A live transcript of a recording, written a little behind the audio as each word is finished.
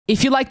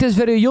If you like this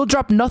video, you'll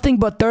drop nothing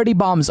but 30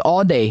 bombs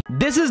all day.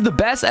 This is the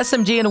best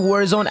SMG in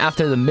Warzone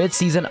after the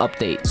mid-season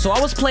update. So I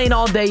was playing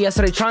all day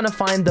yesterday trying to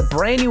find the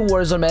brand new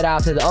Warzone meta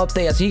after the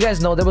update. As you guys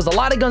know, there was a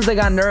lot of guns that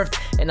got nerfed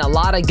and a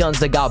lot of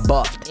guns that got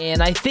buffed.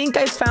 And I think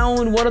I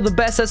found one of the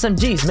best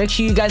SMGs. Make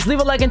sure you guys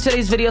leave a like in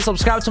today's video,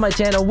 subscribe to my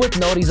channel with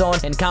noties on,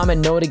 and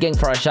comment "Noti gang"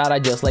 for a shout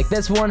out just like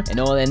this one. And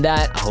other than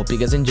that, I hope you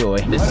guys enjoy.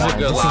 This is a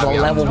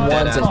level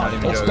 1s and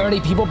it's 30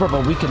 people, bro,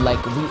 but we could like,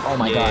 oh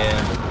my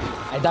god.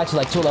 I died to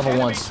like 2 level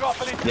 1s.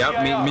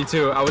 Yep, me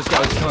too. I was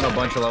killing a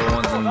bunch of level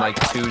 1s and like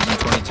 2s and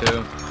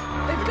 22.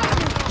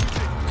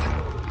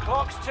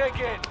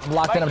 I'm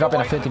locked in, I'm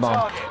dropping a 50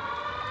 bomb.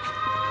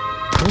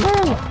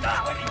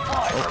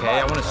 Okay,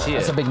 I want to see it.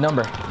 That's a big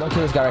number. Don't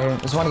kill this guy right here.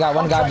 There's one guy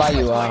by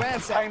you. The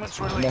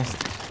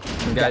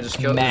guy just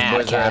killed these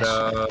boys at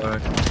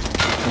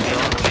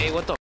Hey,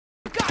 what the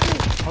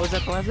how is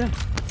that pleasant?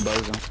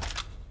 Bozo.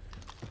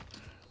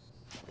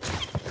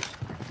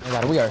 Oh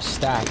god, we are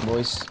stacked,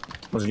 boys.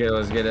 Let's get it,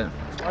 let's get it. Is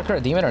Parker a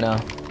demon or no?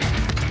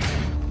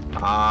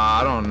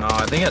 I don't know.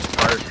 I think it's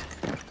Park.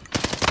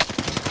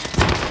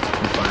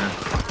 I'm fine.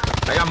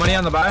 I got money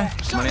on the buy.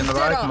 Money on the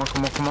buy. Come on,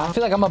 come on, come on. I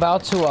feel like I'm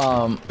about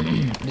to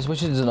just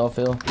wish it is a no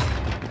fill.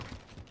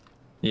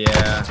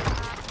 Yeah,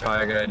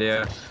 probably a good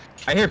idea.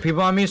 I hear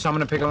people on me, so I'm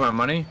gonna pick up my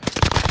money.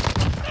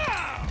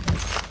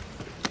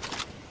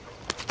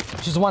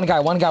 Just one guy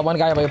by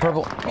your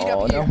purple.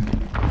 Oh no.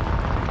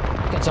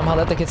 Can somehow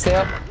let the kid stay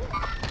up?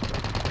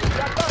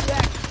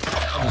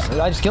 Did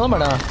I just kill him or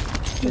not?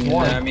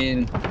 Yeah, I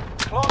mean,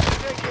 so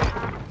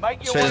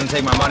he doesn't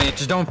take my money.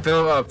 Just don't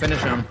finish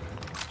him.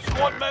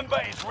 Squad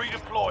member is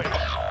redeployed.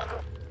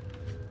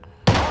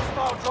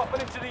 Hostile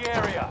dropping into the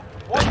area.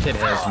 That kid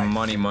has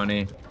money.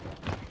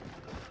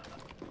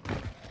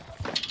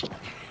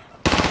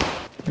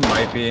 He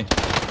might be.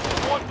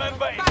 Squad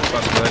member is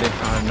Possibility. I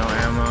have no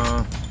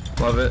ammo.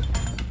 Love it.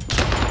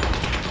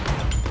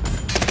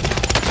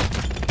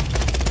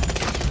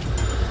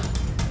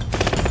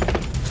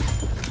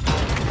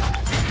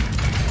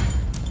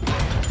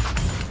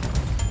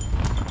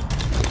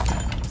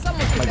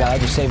 Oh my god, I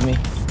just saved me.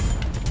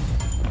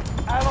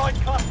 Allied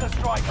cluster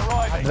strike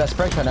arriving. The best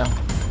break right now.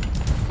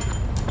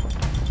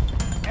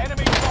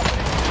 Enemy dropping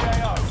into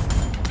the AO.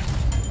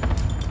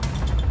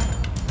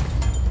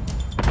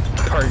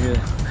 Target.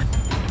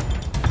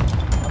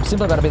 I'm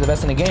simply about to be the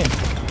best in the game.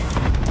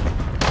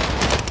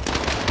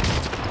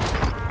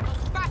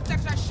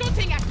 Bastards are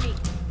shooting at me.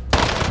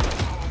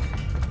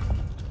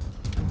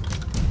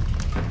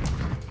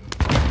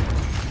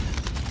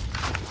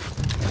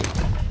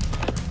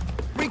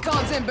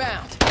 Recon's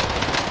inbound.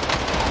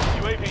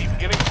 UAV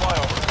beginning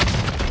flyover.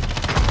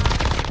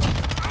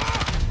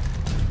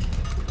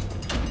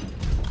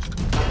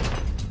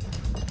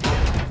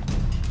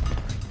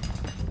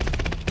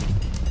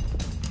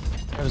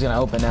 I was gonna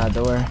open that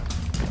door.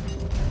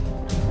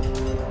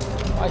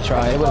 I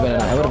tried. It would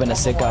have been a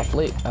sick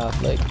flick.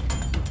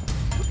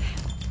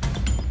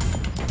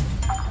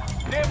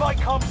 Nearby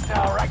comms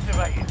tower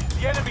activated.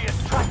 The enemy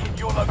is tracking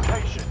your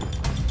location.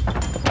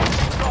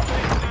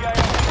 Dropping into the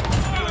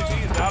AO. UAV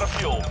is out of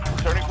fuel.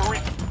 Turning for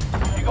reason.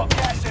 You got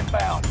gas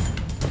inbound.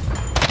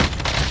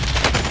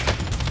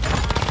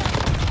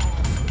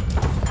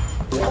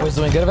 Always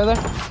doing good over there?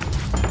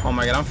 Oh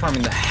my god, I'm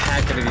farming the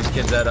heck out of these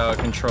kids at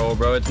control,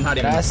 bro. It's not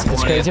even funny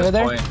it's crazy at over this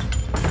there? point.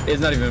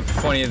 It's not even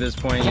funny at this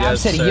point. Gab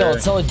Yes, said, sir. yo,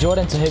 tell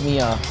Jordan to hit me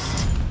up.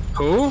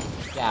 Who?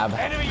 Gab.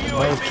 Enemy No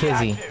UAV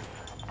kizzy. active.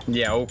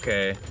 Yeah,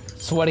 okay.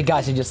 Swear to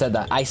God, she just said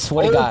that. I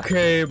swear to God.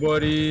 Okay,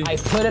 buddy. I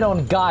put it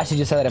on God. She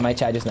just said that in my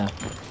chat just now.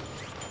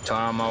 Tell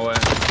her on my way.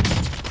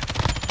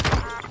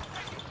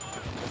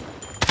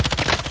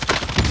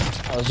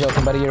 I was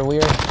joking, buddy. You're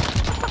weird.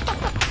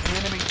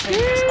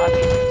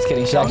 Just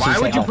kidding. She actually Why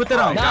said, would you put that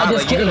on Nah, God?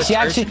 just Like, you kidding.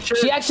 gonna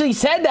She actually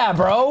said that,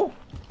 bro.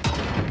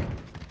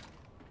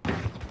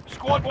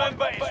 Squad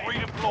member is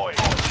redeployed.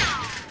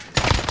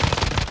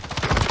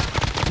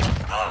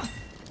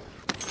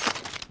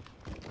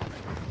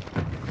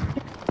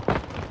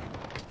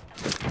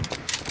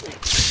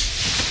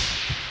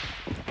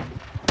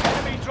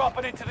 Enemy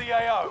dropping into the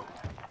AO.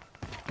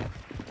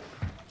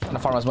 Trying to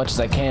farm as much as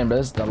I can, but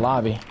it's the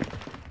lobby.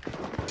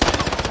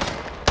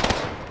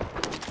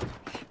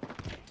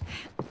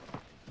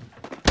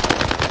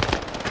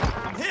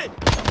 I'm hit.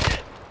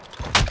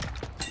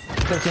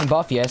 13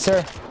 buff, yes,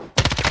 sir.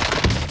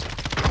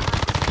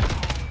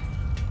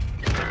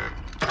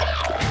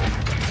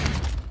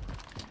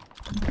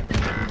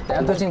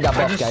 Damn, 13 got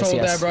buff, guys,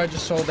 yes. bro. I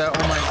just sold that.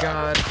 Oh my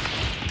god.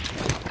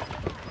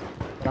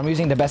 I'm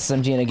using the best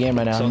SMG in the game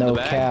right now. Sold No the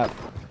bag? cap.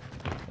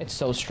 It's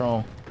so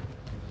strong.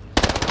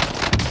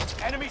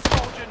 Enemy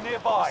soldier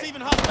nearby.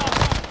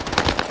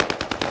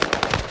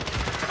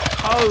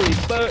 Holy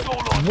fuck.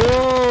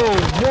 Whoa!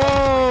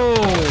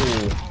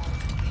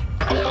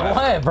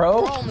 What,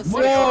 bro?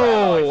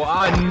 Whoa!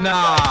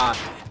 Nah.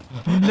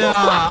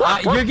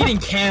 You're getting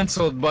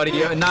canceled, buddy.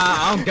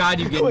 Nah, oh god,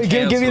 you're getting Wait,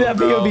 canceled, give me that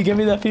bro. POV. Give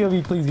me that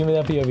POV, please. Give me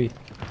that POV.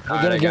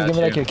 Alright, Give me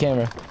like you. your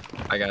camera.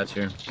 I got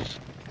you.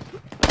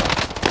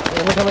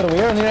 It look a little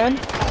weird on your end.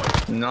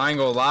 No, I ain't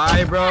gonna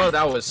lie, bro.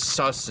 That was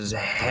sus as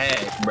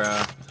heck,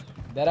 bro.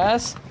 That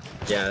ass?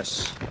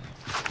 Yes.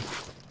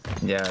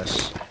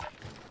 Yes.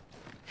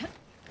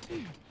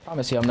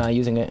 Promise you, I'm not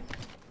using it.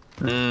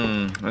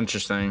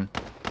 Interesting.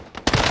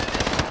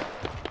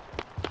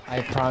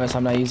 I promise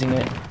I'm not using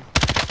it.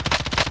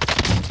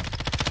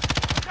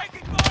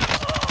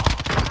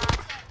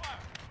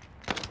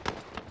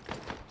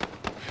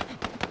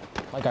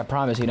 Like I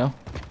promise, you know?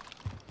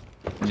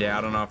 Yeah,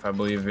 I don't know if I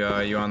believe you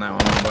on that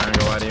one. I'm going to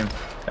go lie to you.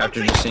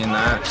 After just seeing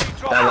that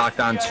locked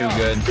on too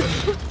good.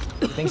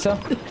 You think so?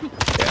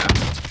 Yeah.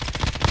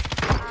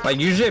 Like,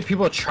 usually if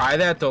people try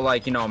that, they'll,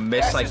 like, you know,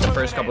 miss, like, the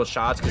first couple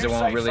shots because it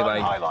won't really,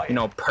 like, you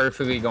know,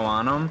 perfectly go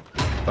on them.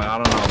 But I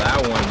don't know,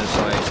 that one just,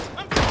 like...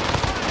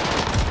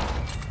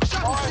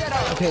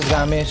 Okay, it's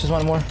got me. It's just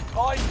one more.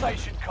 Buy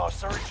station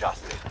costs are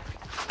adjusted.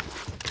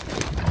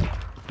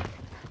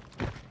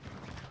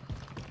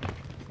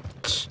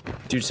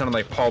 Dude sounded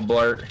like Paul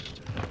Blart.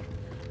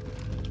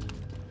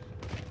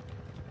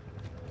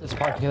 This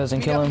park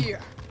doesn't kill him.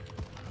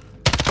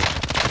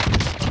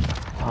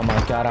 Oh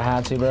my god, I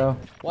had to, bro.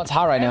 What's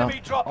hot right now?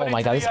 Oh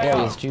my god, this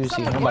area is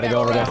juicy. I'm about to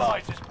go over there.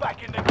 Gotta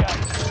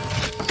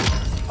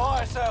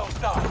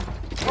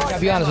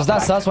be honest, was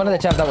that sus? One of the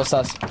chaps that was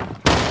sus.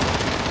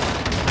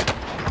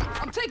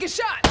 I'm taking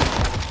shots.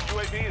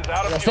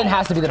 Yeah, sten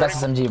has to be the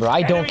best SMG, bro.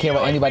 I don't care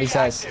what anybody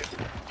says.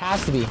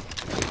 Has to be.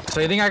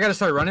 So you think I gotta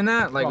start running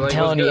that? Like, I'm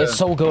telling you, it's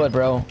so good,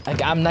 bro.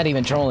 Like, I'm not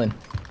even trolling.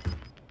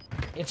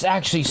 It's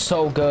actually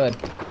so good.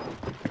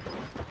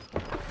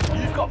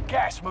 You've got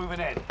gas moving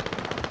in.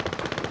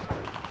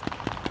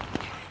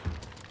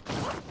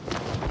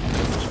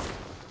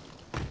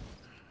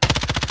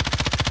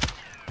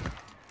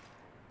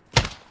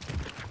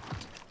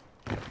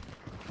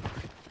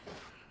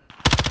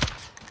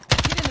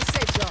 Get in the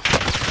safe zone.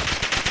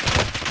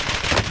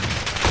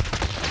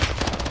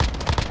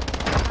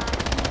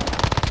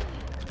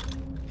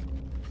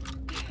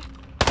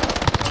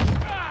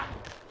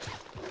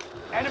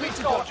 Enemy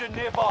soldier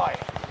nearby.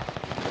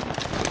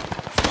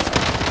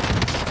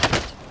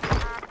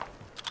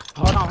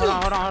 Hold on.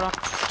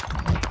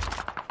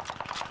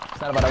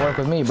 It's not about to work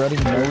with me, brody.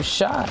 No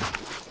shot.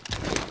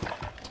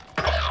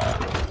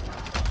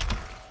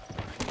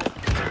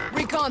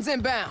 Recon's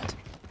inbound.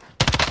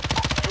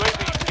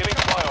 UAV giving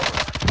flyover.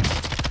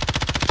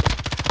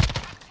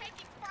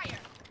 Taking fire.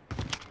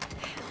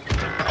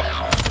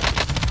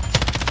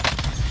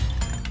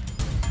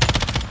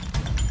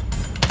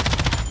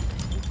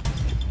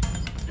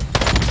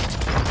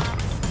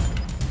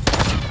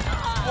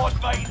 Squad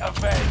mate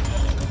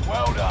avenged.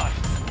 Well done.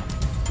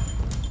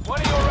 One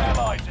of your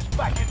allies is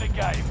back in the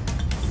game.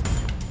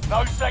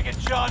 No second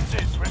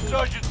chances.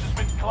 Resurgence has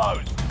been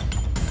closed.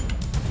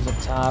 He's up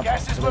top.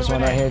 Gas is There's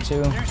moving one right here, in.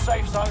 too. New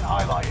safe zone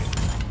highlighted.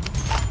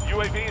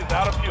 UAV is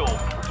out of fuel.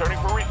 Returning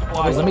for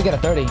resupply. Boys, let me get a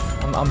 30.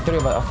 I'm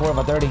 4 of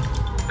a 30.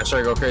 That's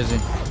right, go crazy.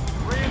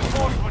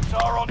 Reinforcements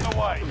are on the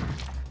way.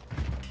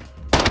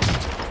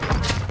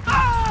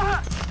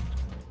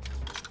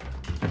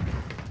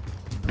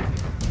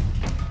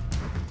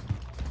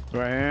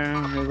 Right here.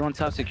 We're going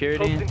top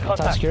security. Top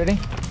security.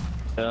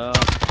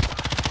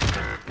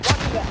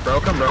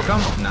 Broke him.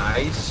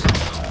 Nice.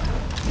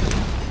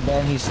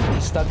 Man, he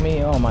stuck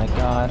me. Oh my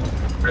god.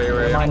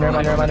 Right. Never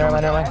mind.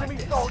 Enemy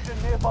soldier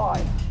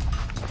nearby.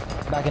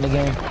 Back in the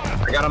game.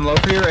 I got him low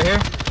for you right here.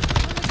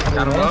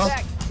 Got him low.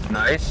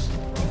 Nice.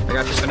 I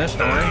got you finished,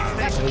 don't worry.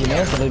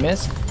 Did they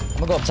miss? I'm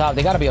gonna go up top.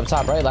 They gotta be up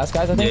top, right? Last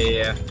guys, I think?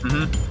 Yeah.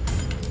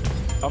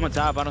 I'm on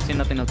top. I don't see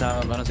nothing on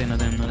top. I don't see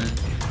nothing.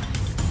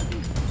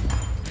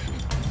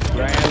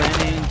 Right here,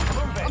 landing.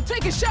 I'm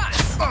taking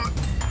shots.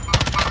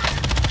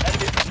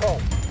 Enemy patrol.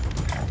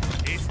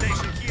 Aid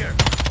station here.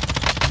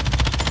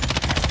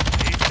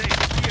 Aid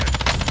station here.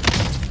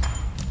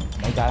 Oh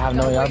my god, I have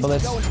no yard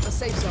bullets. Go into the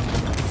safe zone.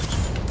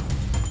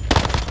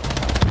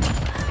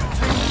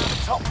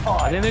 Top I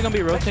 5. think they're gonna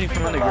be rotating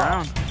from on the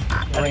ground.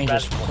 Range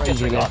is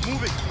crazy again.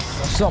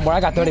 Somewhere, I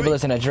got 30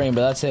 bullets in a dream,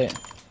 but that's it.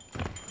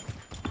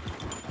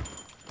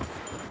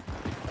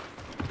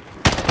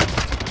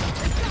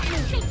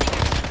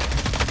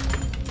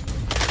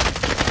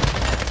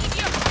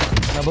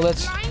 No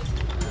bullets.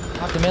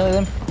 Have to melee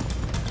them.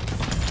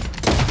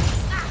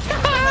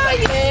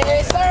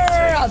 Yes,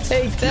 sir! I'll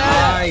take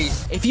that.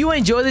 Nice. If you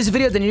enjoy this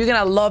video, then you're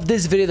gonna love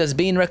this video that's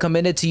being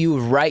recommended to you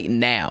right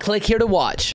now. Click here to watch.